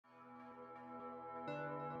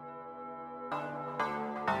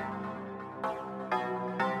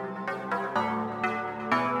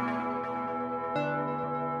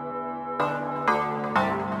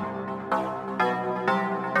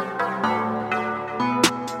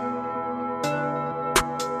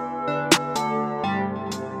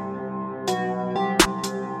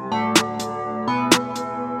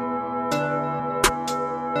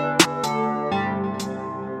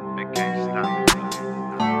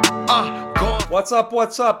What's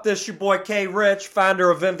up? This your boy K Rich, founder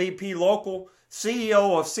of MVP Local,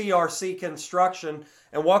 CEO of CRC Construction,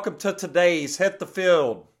 and welcome to today's Hit the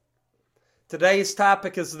Field. Today's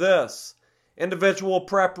topic is this: individual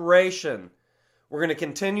preparation. We're going to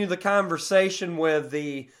continue the conversation with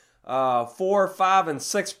the 4, 5, and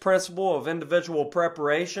 6 principle of individual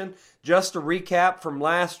preparation. Just to recap from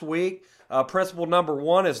last week, principle number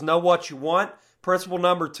 1 is know what you want. Principle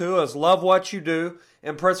number 2 is love what you do.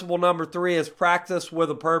 And principle number 3 is practice with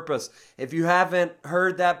a purpose. If you haven't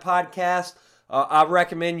heard that podcast, I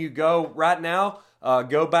recommend you go right now.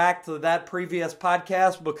 Go back to that previous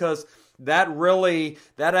podcast because that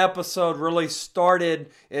episode really started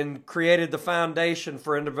and created the foundation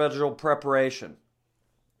for individual preparation.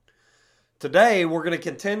 Today, we're going to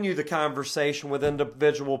continue the conversation with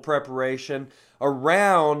individual preparation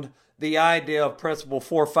around the idea of principle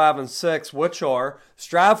 4, 5, and 6, which are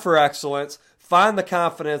strive for excellence, find the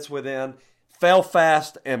confidence within, fail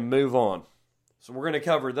fast, and move on. So we're going to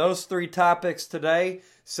cover those 3 topics today.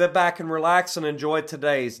 Sit back and relax and enjoy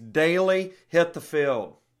today's daily Hit the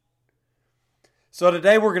Field. So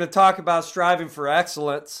today we're going to talk about striving for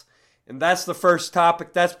excellence, and that's the first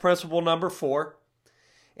topic. That's principle number 4.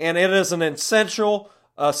 And it is an essential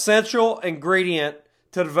ingredient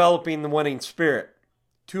to developing the winning spirit,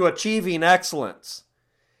 to achieving excellence.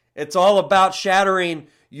 It's all about shattering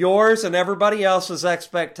yours and everybody else's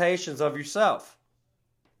expectations of yourself.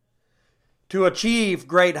 To achieve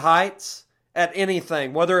great heights at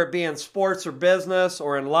anything, whether it be in sports or business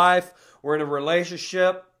or in life or in a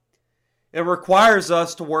relationship, it requires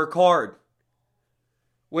us to work hard,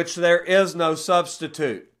 which there is no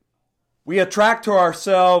substitute. We attract to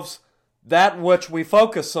ourselves that which we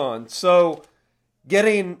focus on. So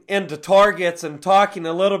getting into targets and talking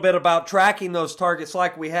a little bit about tracking those targets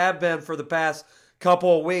like we have been for the past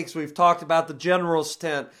couple of weeks. We've talked about the general's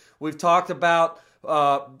tent. We've talked about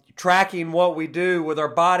tracking what we do with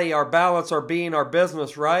our body, our balance, our being, our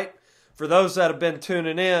business, right? For those that have been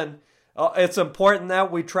tuning in, it's important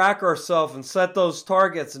that we track ourselves and set those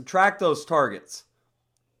targets and track those targets.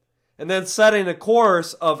 And then setting a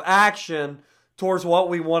course of action towards what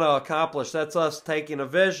we want to accomplish. That's us taking a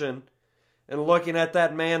vision and looking at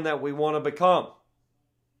that man that we want to become.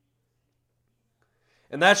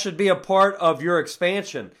 And that should be a part of your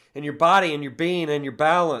expansion in your body and your being and your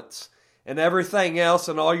balance and everything else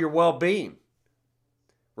and all your well-being.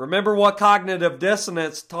 Remember what cognitive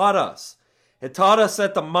dissonance taught us. It taught us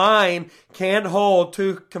that the mind can't hold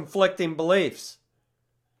 2 conflicting beliefs.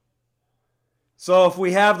 So if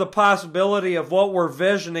we have the possibility of what we're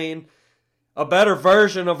visioning, a better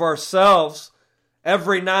version of ourselves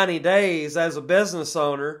every 90 days as a business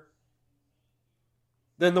owner,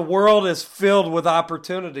 then the world is filled with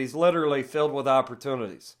opportunities, literally filled with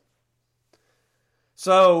opportunities.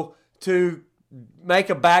 So to make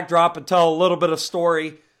a backdrop and tell a little bit of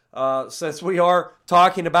story, since we are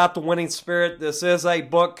talking about the winning spirit, this is a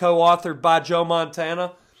book co-authored by Joe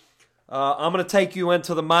Montana. I'm going to take you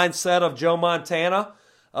into the mindset of Joe Montana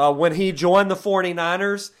when he joined the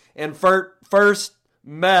 49ers and first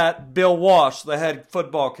met Bill Walsh, the head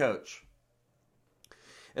football coach.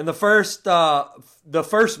 And the first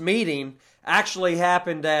meeting actually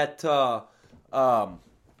happened at their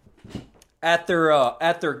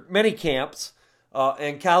mini camps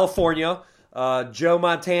in California. Joe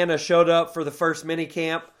Montana showed up for the first mini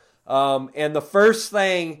camp, and the first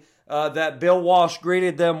thing that Bill Walsh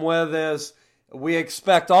greeted them with is, "We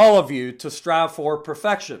expect all of you to strive for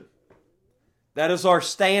perfection." That is our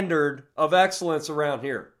standard of excellence around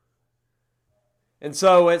here. And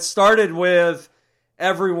so it started with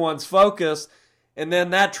everyone's focus, and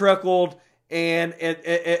then that trickled, and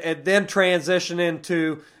it then transitioned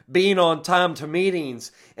into being on time to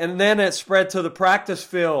meetings, and then it spread to the practice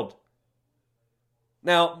field.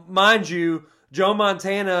 Now, mind you, Joe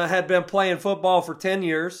Montana had been playing football for 10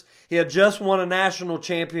 years. He had just won a national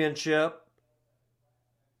championship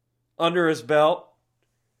under his belt.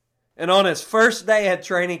 And on his first day at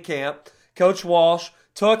training camp, Coach Walsh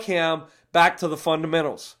took him back to the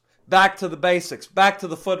fundamentals, back to the basics, back to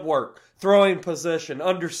the footwork, throwing position,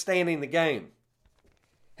 understanding the game.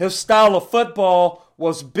 His style of football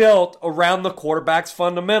was built around the quarterback's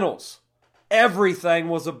fundamentals. Everything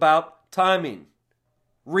was about timing,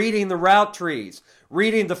 reading the route trees,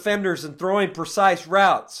 reading defenders and throwing precise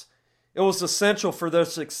routes. It was essential for their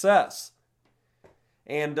success.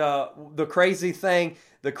 And the crazy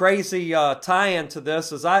tie-in to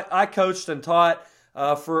this is I coached and taught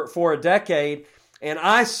for a decade, and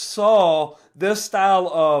I saw this style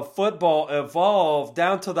of football evolve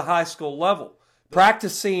down to the high school level.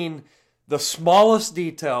 Practicing the smallest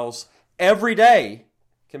details every day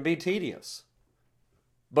can be tedious,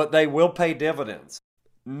 but they will pay dividends.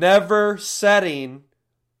 Never setting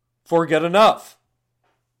for good enough.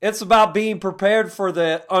 It's about being prepared for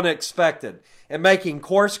the unexpected and making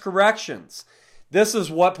course corrections. This is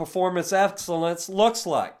what performance excellence looks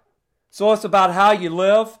like. So it's about how you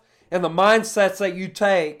live and the mindsets that you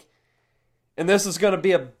take. And this is going to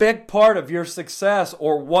be a big part of your success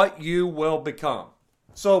or what you will become.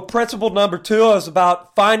 So principle number 2 is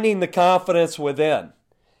about finding the confidence within.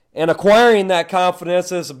 And acquiring that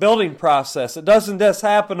confidence is a building process. It doesn't just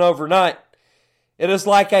happen overnight. It is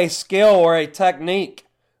like a skill or a technique.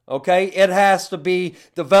 Okay? It has to be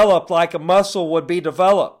developed like a muscle would be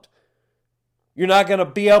developed. You're not going to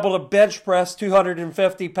be able to bench press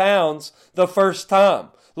 250 pounds the first time.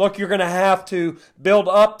 Look, you're going to have to build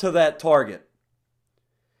up to that target.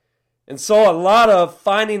 And so a lot of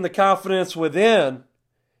finding the confidence within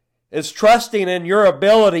is trusting in your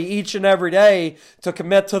ability each and every day to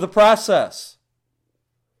commit to the process.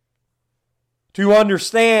 To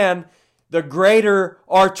understand the greater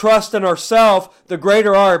our trust in ourselves, the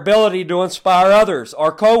greater our ability to inspire others,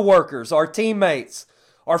 our co-workers, our teammates,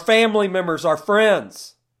 our family members, our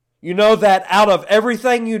friends. You know that out of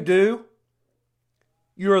everything you do,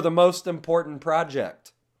 you are the most important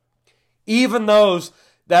project. Even those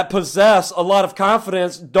that possess a lot of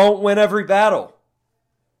confidence don't win every battle.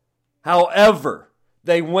 However,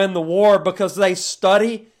 they win the war because they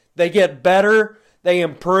study, they get better, they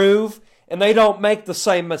improve, and they don't make the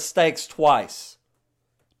same mistakes twice.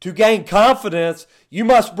 To gain confidence, you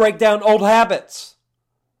must break down old habits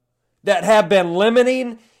that have been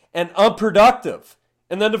limiting and unproductive,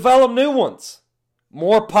 and then develop new ones,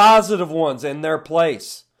 more positive ones in their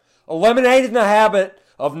place. Eliminating the habit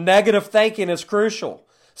of negative thinking is crucial.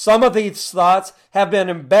 Some of these thoughts have been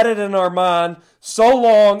embedded in our mind so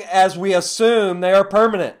long as we assume they are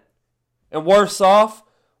permanent. And worse off,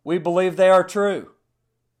 we believe they are true.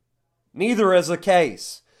 Neither is the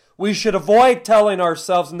case. We should avoid telling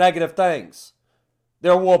ourselves negative things.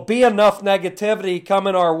 There will be enough negativity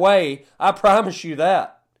coming our way, I promise you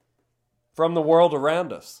that, from the world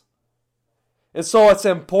around us. And so it's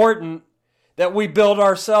important that we build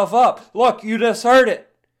ourselves up. Look, you just heard it.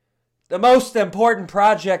 The most important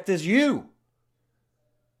project is you.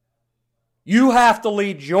 You have to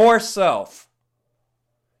lead yourself.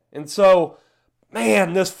 And so,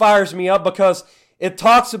 man, this fires me up because it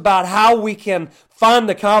talks about how we can find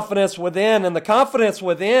the confidence within. And the confidence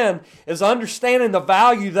within is understanding the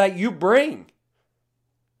value that you bring.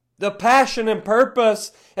 The passion and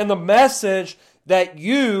purpose and the message that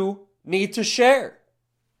you need to share.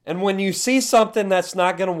 And when you see something that's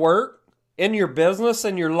not going to work in your business,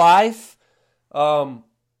 in your life, have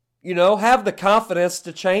the confidence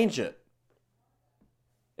to change it.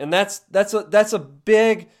 And that's a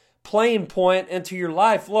big playing point into your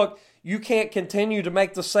life. Look, you can't continue to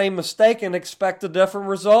make the same mistake and expect a different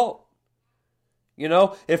result.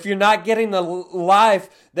 If you're not getting the life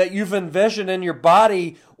that you've envisioned in your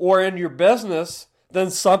body or in your business, then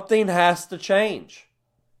something has to change.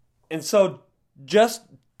 And so just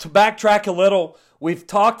to backtrack a little, we've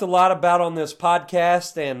talked a lot about on this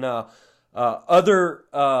podcast and other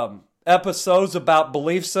episodes about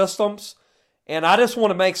belief systems. And I just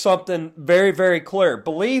want to make something very, very clear.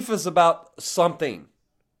 Belief is about something.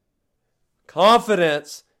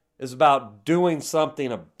 Confidence is about doing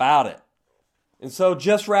something about it. And so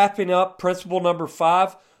just wrapping up, principle number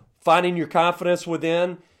 5, finding your confidence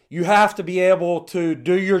within, you have to be able to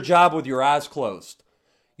do your job with your eyes closed.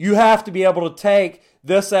 You have to be able to take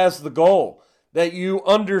this as the goal, that you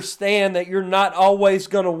understand that you're not always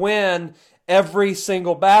going to win every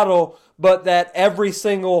single battle, but that every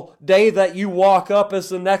single day that you walk up is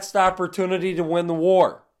the next opportunity to win the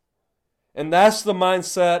war. And that's the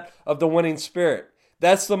mindset of the winning spirit.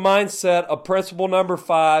 That's the mindset of principle number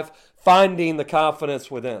 5, finding the confidence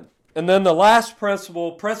within. And then the last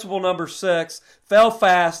principle number 6, fail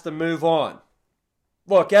fast and move on.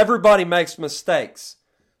 Look, everybody makes mistakes,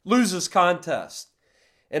 loses contests,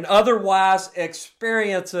 and otherwise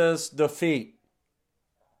experiences defeat.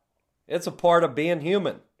 It's a part of being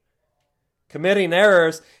human. Committing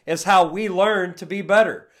errors is how we learn to be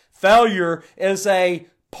better. Failure is a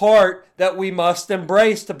part that we must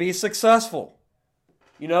embrace to be successful.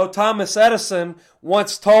 Thomas Edison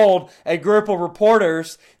once told a group of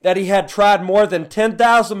reporters that he had tried more than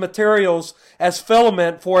 10,000 materials as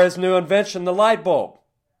filament for his new invention, the light bulb.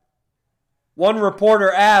 One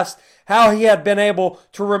reporter asked how he had been able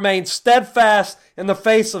to remain steadfast in the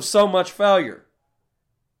face of so much failure.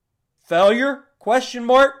 Failure?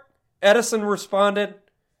 Edison responded,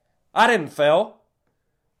 I didn't fail.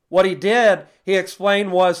 What he did, he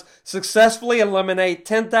explained, was successfully eliminate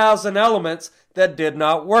 10,000 elements that did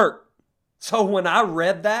not work. So when I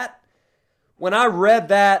read that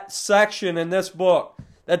section in this book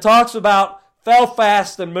that talks about fail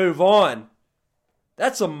fast and move on,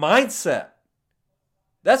 that's a mindset.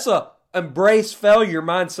 That's a embrace failure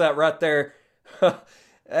mindset right there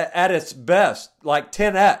at its best, like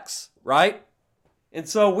 10x, right? And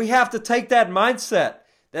so we have to take that mindset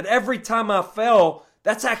that every time I fail,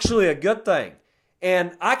 that's actually a good thing.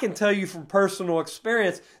 And I can tell you from personal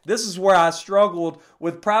experience, this is where I struggled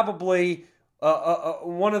with probably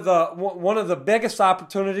one of the biggest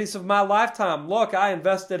opportunities of my lifetime. Look, I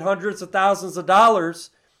invested hundreds of thousands of dollars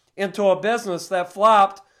into a business that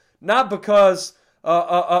flopped, not because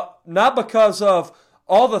of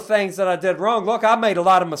all the things that I did wrong. Look, I made a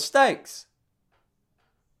lot of mistakes,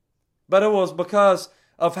 but it was because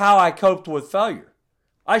of how I coped with failure.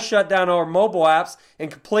 I shut down our mobile apps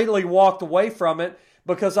and completely walked away from it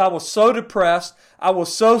because I was so depressed, I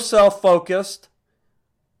was so self-focused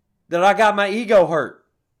that I got my ego hurt.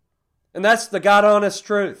 And that's the God honest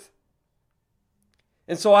truth.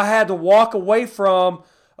 And so I had to walk away from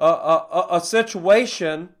a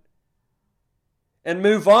situation and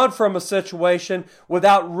move on from a situation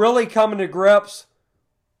without really coming to grips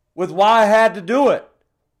with why I had to do it.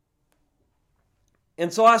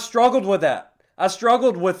 And so I struggled with that. I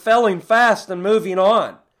struggled with failing fast and moving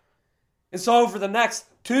on. And so over the next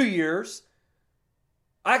 2 years,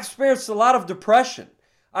 I experienced a lot of depression.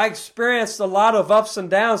 I experienced a lot of ups and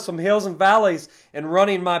downs, some hills and valleys in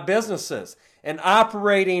running my businesses and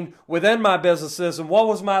operating within my businesses. And what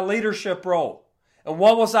was my leadership role? And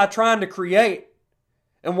what was I trying to create?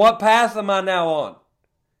 And what path am I now on?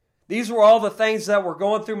 These were all the things that were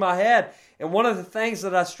going through my head. And one of the things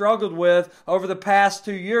that I struggled with over the past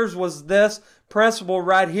 2 years was this principle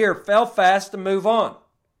right here: fail fast and move on.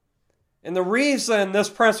 And the reason this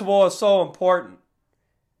principle is so important,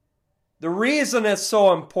 the reason it's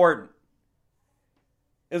so important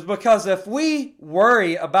is because if we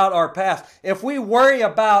worry about our past, if we worry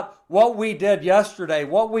about what we did yesterday,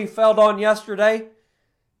 what we failed on yesterday,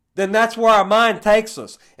 then that's where our mind takes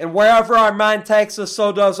us. And wherever our mind takes us,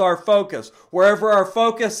 so does our focus. Wherever our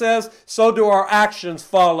focus is, so do our actions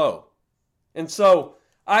follow. And so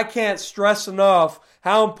I can't stress enough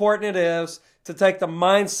how important it is to take the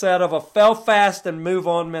mindset of a fail fast and move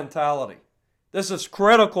on mentality. This is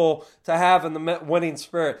critical to have in the winning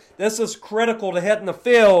spirit. This is critical to hitting the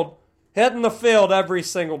field every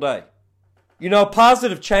single day. You know,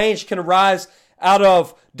 positive change can arise out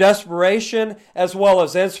of desperation as well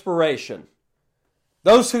as inspiration.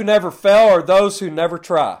 Those who never fail are those who never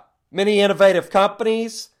try. Many innovative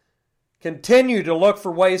companies continue to look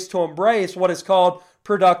for ways to embrace what is called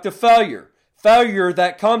productive failure. Failure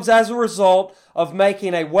that comes as a result of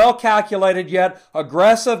making a well-calculated yet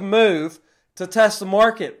aggressive move to test the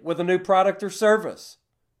market with a new product or service.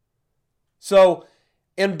 So,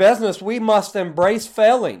 in business, we must embrace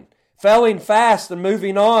failing fast and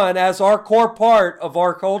moving on as our core part of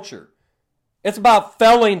our culture. It's about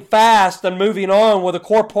failing fast and moving on with a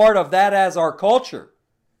core part of that as our culture.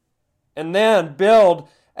 And then build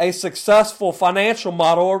a successful financial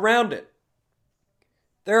model around it.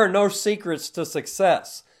 There are no secrets to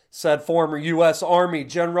success, said former U.S. Army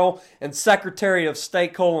General and Secretary of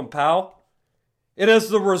State Colin Powell. It is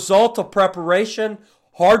the result of preparation,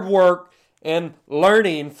 hard work, and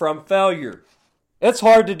learning from failure. It's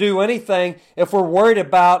hard to do anything if we're worried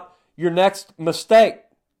about your next mistake.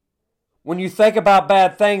 When you think about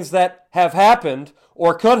bad things that have happened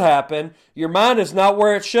or could happen, your mind is not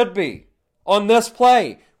where it should be. On this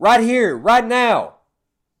play, right here, right now.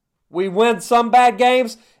 We win some bad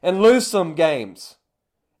games and lose some games.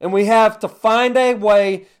 And we have to find a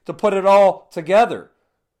way to put it all together.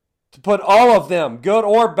 To put all of them, good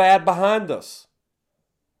or bad, behind us.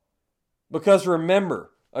 Because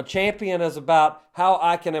remember, a champion is about how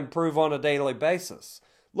I can improve on a daily basis.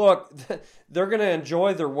 Look, they're going to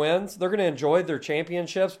enjoy their wins. They're going to enjoy their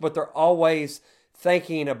championships, but they're always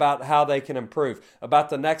thinking about how they can improve, about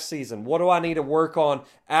the next season. What do I need to work on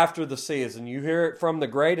after the season? You hear it from the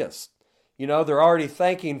greatest. You know, they're already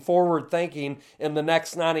forward thinking in the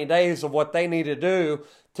next 90 days of what they need to do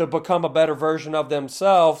to become a better version of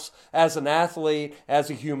themselves as an athlete, as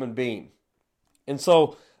a human being. And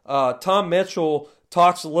so Tom Mitchell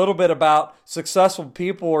talks a little bit about successful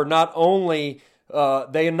people are not only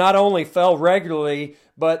fail regularly,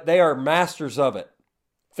 but they are masters of it.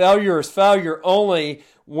 Failure is failure only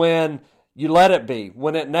when you let it be,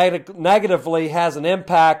 when it negatively has an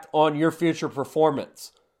impact on your future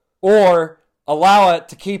performance, or allow it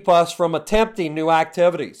to keep us from attempting new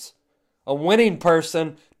activities. A winning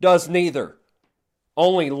person does neither,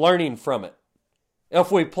 only learning from it.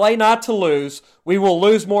 If we play not to lose, we will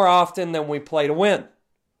lose more often than we play to win.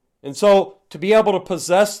 And so, to be able to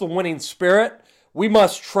possess the winning spirit, we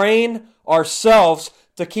must train ourselves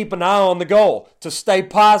to keep an eye on the goal, to stay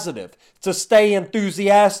positive, to stay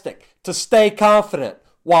enthusiastic, to stay confident,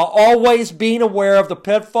 while always being aware of the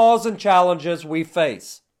pitfalls and challenges we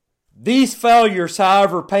face. These failures,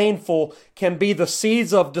 however painful, can be the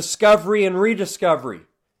seeds of discovery and rediscovery.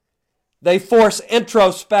 They force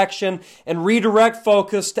introspection and redirect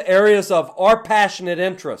focus to areas of our passionate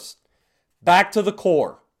interest. Back to the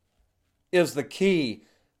core is the key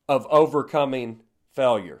of overcoming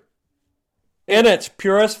failure. In its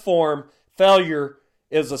purest form, failure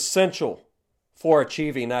is essential for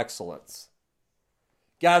achieving excellence.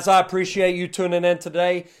 Guys, I appreciate you tuning in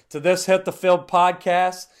today to this Hit the Field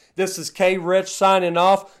podcast. This is K. Rich signing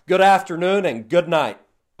off. Good afternoon and good night.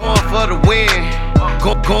 Going for the win,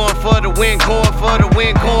 going for the win, going for the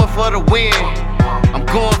win, going for the win. I'm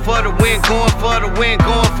going for the win, going for the win,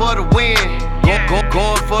 going for the win.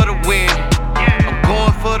 Going for the win. I'm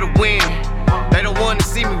going for the win. They don't want to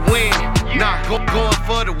see me win. Nah, going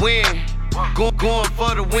for the win. Going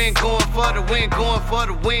for the win, going for the win, going for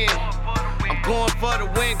the win. I'm going for the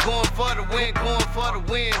win, going for the win, going for the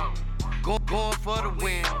win. Going for the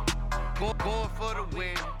win. Going for the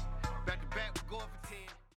win.